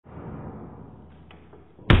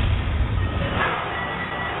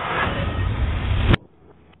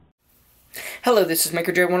Hello, this is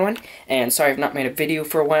MicroJ11, and sorry I've not made a video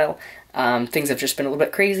for a while. Things have just been a little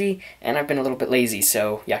bit crazy, and I've been a little bit lazy,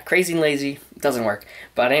 so yeah, crazy and lazy doesn't work.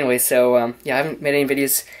 But anyway, so yeah, I haven't made any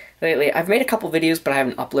videos lately. I've made a couple videos, but I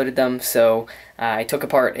haven't uploaded them, so I took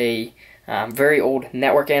apart a very old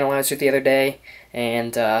network analyzer the other day,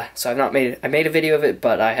 and so I made a video of it,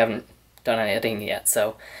 but I haven't done any editing yet,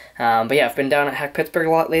 so, but yeah, I've been down at Hack Pittsburgh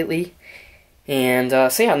a lot lately. And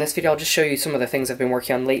so yeah, in this video I'll just show you some of the things I've been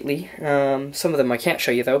working on lately. Some of them I can't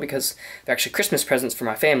show you though because they're actually Christmas presents for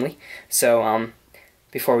my family. So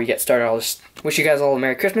before we get started, I'll just wish you guys all a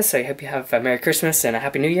Merry Christmas. I hope you have a Merry Christmas and a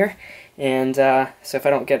Happy New Year. And so if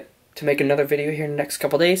I don't get to make another video here in the next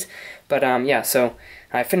couple days. But yeah, so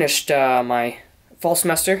I finished my fall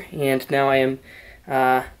semester and now I am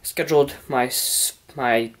scheduled my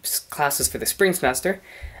classes for the spring semester.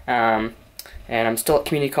 And I'm still at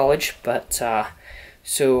community college, but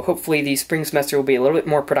so hopefully the spring semester will be a little bit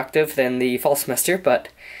more productive than the fall semester, but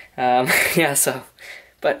yeah, so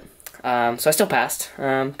I still passed.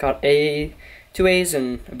 Got two A's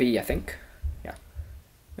and a B, I think. Yeah.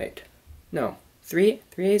 Wait. No. Three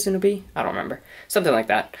A's and a B? I don't remember. Something like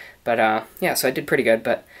that. But yeah, so I did pretty good,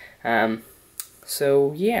 but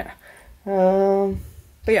so yeah.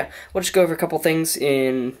 But yeah, we'll just go over a couple things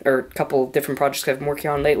or a couple different projects I've been working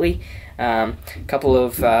on lately. A couple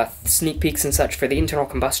of sneak peeks and such for the internal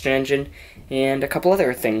combustion engine, and a couple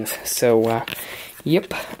other things. So,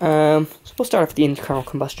 yep. So we'll start off with the internal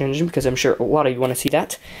combustion engine because I'm sure a lot of you want to see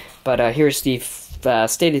that. But here's the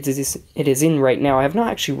state it is in right now. I have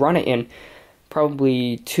not actually run it in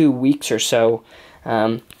probably 2 weeks or so.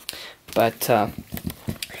 But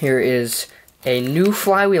here is a new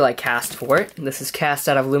flywheel I cast for it. This is cast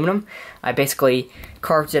out of aluminum. I basically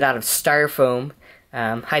carved it out of styrofoam,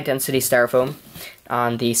 high-density styrofoam,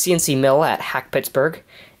 on the CNC mill at Hack Pittsburgh.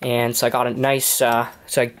 And so I got a nice, so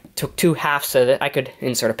I took two halves of it. I could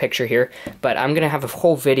insert a picture here, but I'm going to have a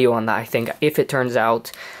whole video on that, I think, if it turns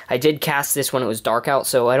out. I did cast this when it was dark out,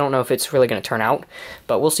 so I don't know if it's really going to turn out,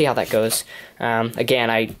 but we'll see how that goes.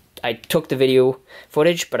 Again, I took the video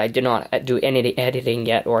footage, but I did not do any editing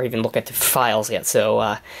yet, or even look at the files yet, so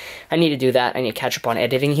I need to do that. I need to catch up on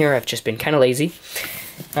editing here. I've just been kind of lazy.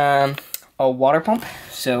 A water pump.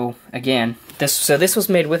 So again, this was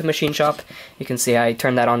made with a machine shop. You can see I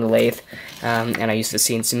turned that on the lathe, and I used the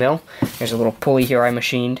CNC mill. There's a little pulley here I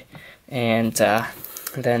machined, and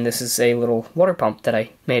then this is a little water pump that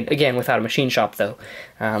I made, again, without a machine shop, though.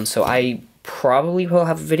 So I probably will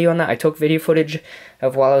have a video on that. I took video footage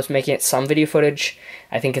of while I was making it, some video footage.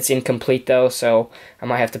 I think it's incomplete though, so I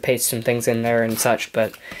might have to paste some things in there and such,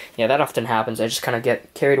 but yeah, that often happens. I just kind of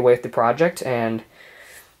get carried away with the project, and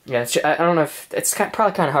yeah, I don't know if it's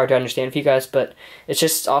probably kind of hard to understand for you guys, but it's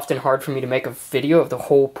just often hard for me to make a video of the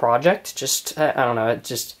whole project. Just, I don't know, I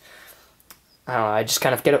just I just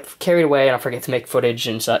kind of get carried away and I forget to make footage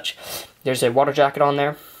and such. There's a water jacket on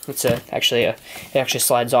there. It's it actually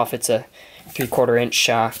slides off. It's a 3/4 inch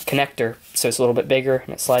connector, so it's a little bit bigger and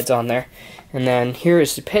it slides on there. And then here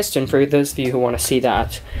is the piston for those of you who want to see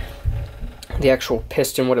that. The actual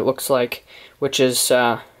piston, what it looks like, which is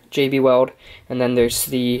JB Weld, and then there's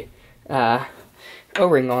the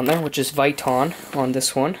O-ring on there, which is Viton on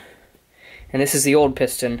this one. And this is the old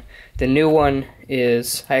piston. The new one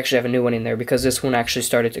is, I actually have a new one in there because this one actually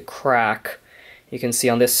started to crack. You can see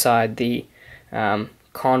on this side the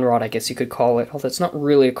conrod, I guess you could call it, although it's not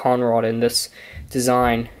really a conrod in this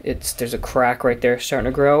design. There's a crack right there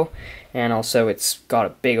starting to grow, and also it's got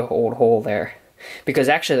a big old hole there. Because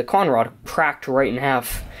actually the conrod cracked right in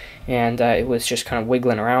half, and it was just kind of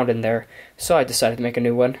wiggling around in there, so I decided to make a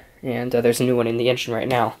new one, and there's a new one in the engine right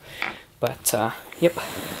now. But, yep.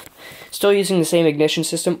 Still using the same ignition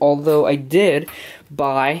system, although I did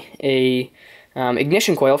buy a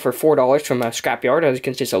ignition coil for $4 from a scrapyard. As you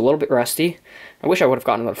can see, it's a little bit rusty. I wish I would have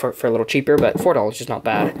gotten it for a little cheaper, but $4 is not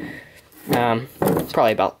bad. It's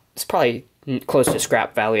probably close to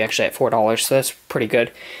scrap value actually at $4, so that's pretty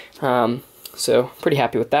good. So pretty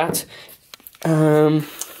happy with that.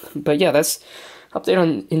 But yeah, that's update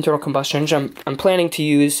on internal combustion engine. I'm planning to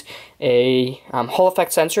use a Hall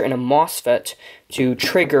effect sensor and a MOSFET to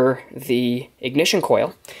trigger the ignition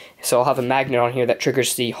coil. So I'll have a magnet on here that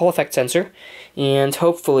triggers the Hall effect sensor, and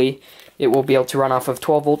hopefully it will be able to run off of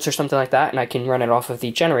 12 volts or something like that, and I can run it off of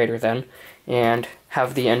the generator then, and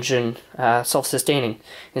have the engine self-sustaining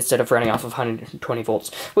instead of running off of 120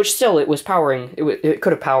 volts. Which still, it was powering, it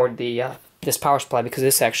could have powered the this power supply, because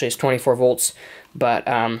this actually is 24 volts, but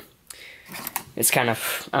it's kind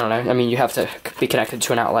of, I don't know, I mean, you have to be connected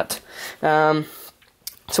to an outlet.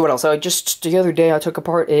 So what else? Just the other day I took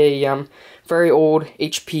apart a very old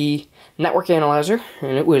HP network analyzer,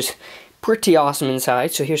 and it was pretty awesome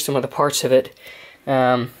inside. So here's some of the parts of it.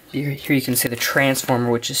 Here you can see the transformer,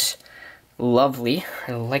 which is lovely.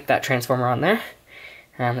 I like that transformer on there.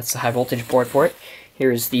 That's the high voltage board for it.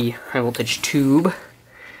 Here's the high voltage tube,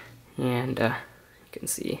 and you can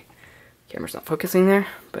see the camera's not focusing there,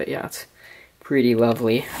 but yeah, it's pretty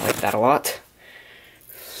lovely. I like that a lot.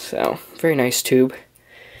 So, very nice tube.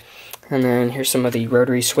 And then here's some of the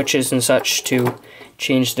rotary switches and such to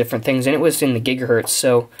change different things. And it was in the gigahertz,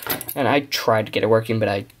 so, and I tried to get it working, but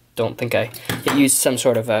I don't think it used some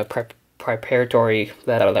sort of a proprietary,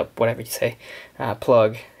 whatever you say,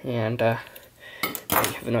 plug, and I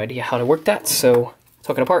have no idea how to work that, so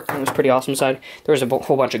took it apart. It was pretty awesome inside. There was a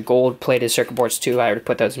whole bunch of gold-plated circuit boards too. I already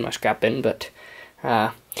put those in my scrap bin, but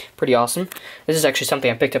pretty awesome. This is actually something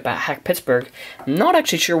I picked up at Hack Pittsburgh. I'm not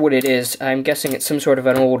actually sure what it is. I'm guessing it's some sort of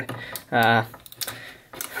an old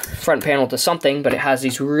front panel to something, but it has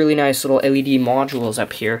these really nice little LED modules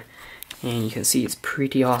up here, and you can see it's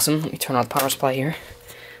pretty awesome. Let me turn on the power supply here.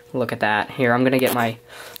 Look at that. Here, I'm gonna get my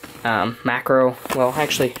macro. Well,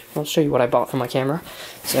 actually, I'll show you what I bought for my camera.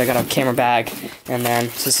 So I got a camera bag, and then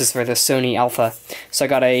so this is for the Sony Alpha. So I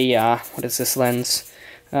got a what is this lens?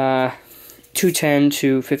 210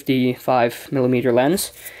 to 55 millimeter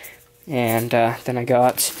lens, and then I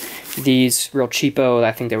got these real cheapo.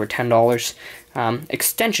 I think they were $10.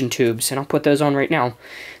 Extension tubes, and I'll put those on right now.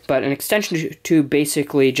 But an extension tube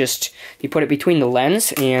basically just you put it between the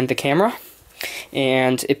lens and the camera,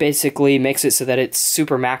 and it basically makes it so that it's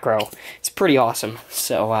super macro. It's pretty awesome.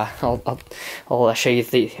 So I'll show you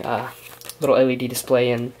the little LED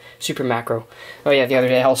display in super macro. Oh yeah, the other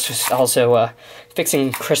day I was also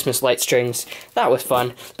fixing Christmas light strings. That was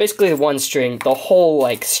fun. Basically the one string, the whole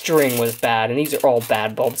string was bad, and these are all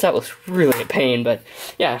bad bulbs. That was really a pain, but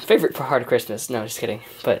yeah, favorite part of Christmas. No, just kidding.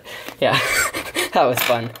 But yeah, that was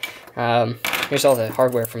fun. Here's all the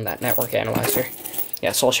hardware from that network analyzer.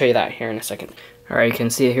 Yeah, so I'll show you that here in a second. Alright, you can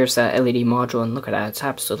see here's that LED module, and look at that, it's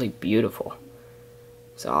absolutely beautiful.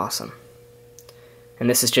 It's awesome. And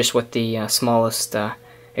this is just with the smallest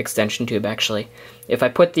extension tube, actually. If I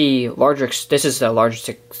put the larger, this is the largest,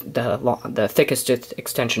 the thickest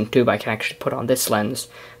extension tube I can actually put on this lens,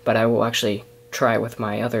 but I will actually try it with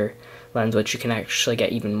my other lens, which you can actually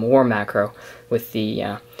get even more macro with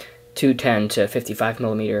the 210 to 55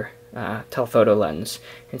 millimeter telephoto lens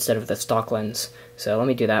instead of the stock lens. So let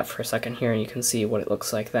me do that for a second here, and you can see what it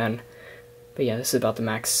looks like then. But yeah, this is about the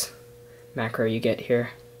max macro you get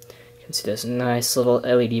here. You can see there's nice little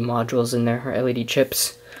LED modules in there, or LED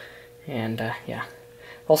chips, and yeah.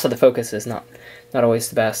 Also, the focus is not always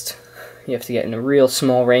the best. You have to get in a real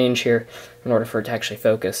small range here in order for it to actually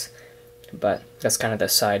focus. But that's kind of the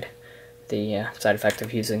side effect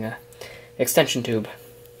of using a extension tube.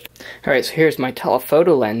 Alright, so here's my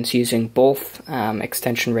telephoto lens using both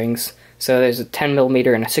extension rings. So there's a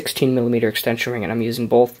 10mm and a 16mm extension ring, and I'm using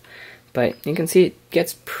both. But you can see it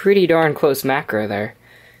gets pretty darn close macro there.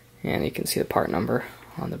 And you can see the part number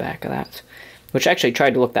on the back of that. Which I actually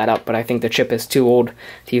tried to look that up, but I think the chip is too old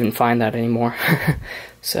to even find that anymore.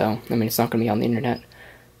 So, I mean, it's not going to be on the internet.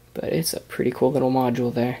 But it's a pretty cool little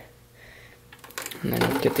module there. And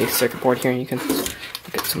then you get the circuit board here, and you can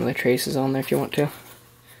look at some of the traces on there if you want to.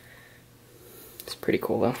 It's pretty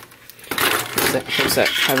cool though. Here's that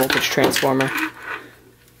high voltage transformer.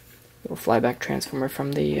 Little flyback transformer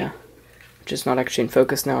from the, which is not actually in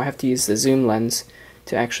focus now. I have to use the zoom lens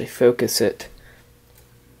to actually focus it.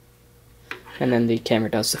 And then the camera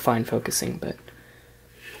does the fine focusing, but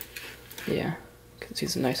yeah. You can see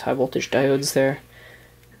some nice high voltage diodes there.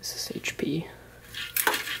 This is HP.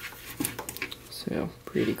 So,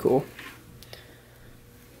 pretty cool.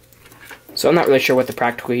 So I'm not really sure what the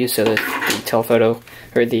practical use of the telephoto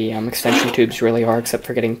or the extension tubes really are, except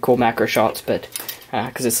for getting cool macro shots, but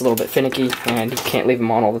because it's a little bit finicky and you can't leave them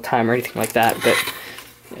on all the time or anything like that. But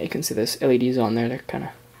yeah, you can see those LEDs on there; they're kind of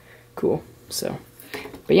cool. So,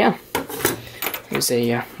 but yeah, here's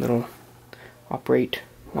a little operate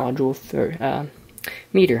module for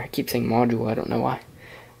meter. I keep saying module; I don't know why,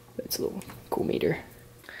 but it's a little cool meter.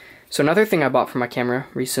 So another thing I bought for my camera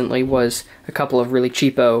recently was a couple of really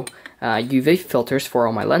cheapo UV filters for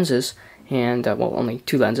all my lenses, and well, only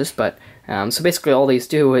 2 lenses, but so basically all these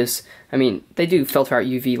do is, I mean, they do filter out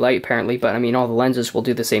UV light apparently, but I mean all the lenses will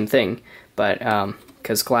do the same thing, but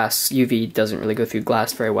because glass UV doesn't really go through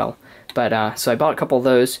glass very well. But so I bought a couple of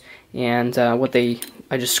those, and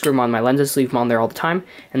I just screw them on my lenses, leave them on there all the time,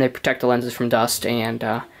 and they protect the lenses from dust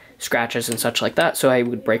and scratches and such like that. So I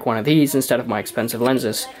would break one of these instead of my expensive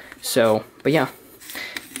lenses. So, but yeah,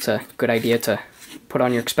 it's a good idea to put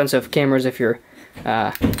on your expensive cameras if you're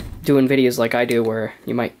doing videos like I do, where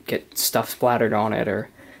you might get stuff splattered on it or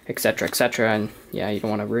etc, etc, and yeah, you don't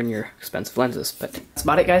want to ruin your expensive lenses. But that's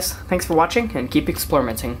about it, guys. Thanks for watching, and keep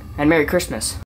experimenting, and Merry Christmas!